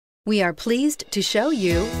We are pleased to show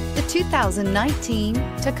you the 2019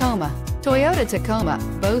 Tacoma. Toyota Tacoma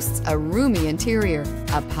boasts a roomy interior,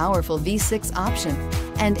 a powerful V6 option,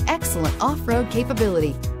 and excellent off-road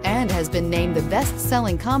capability, and has been named the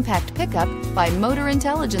best-selling compact pickup by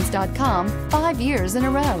MotorIntelligence.com 5 years in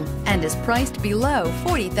a row, and is priced below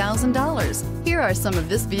 $40,000. Here are some of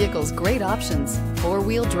this vehicle's great options: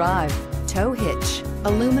 four-wheel drive, tow hitch,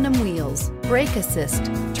 aluminum wheels, brake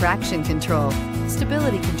assist, traction control,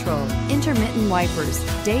 stability control, intermittent wipers,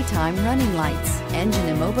 daytime running lights, engine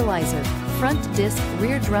immobilizer, front disc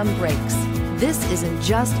rear drum brakes. This isn't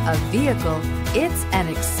just a vehicle, it's an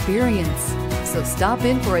experience. So stop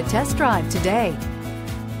in for a test drive today.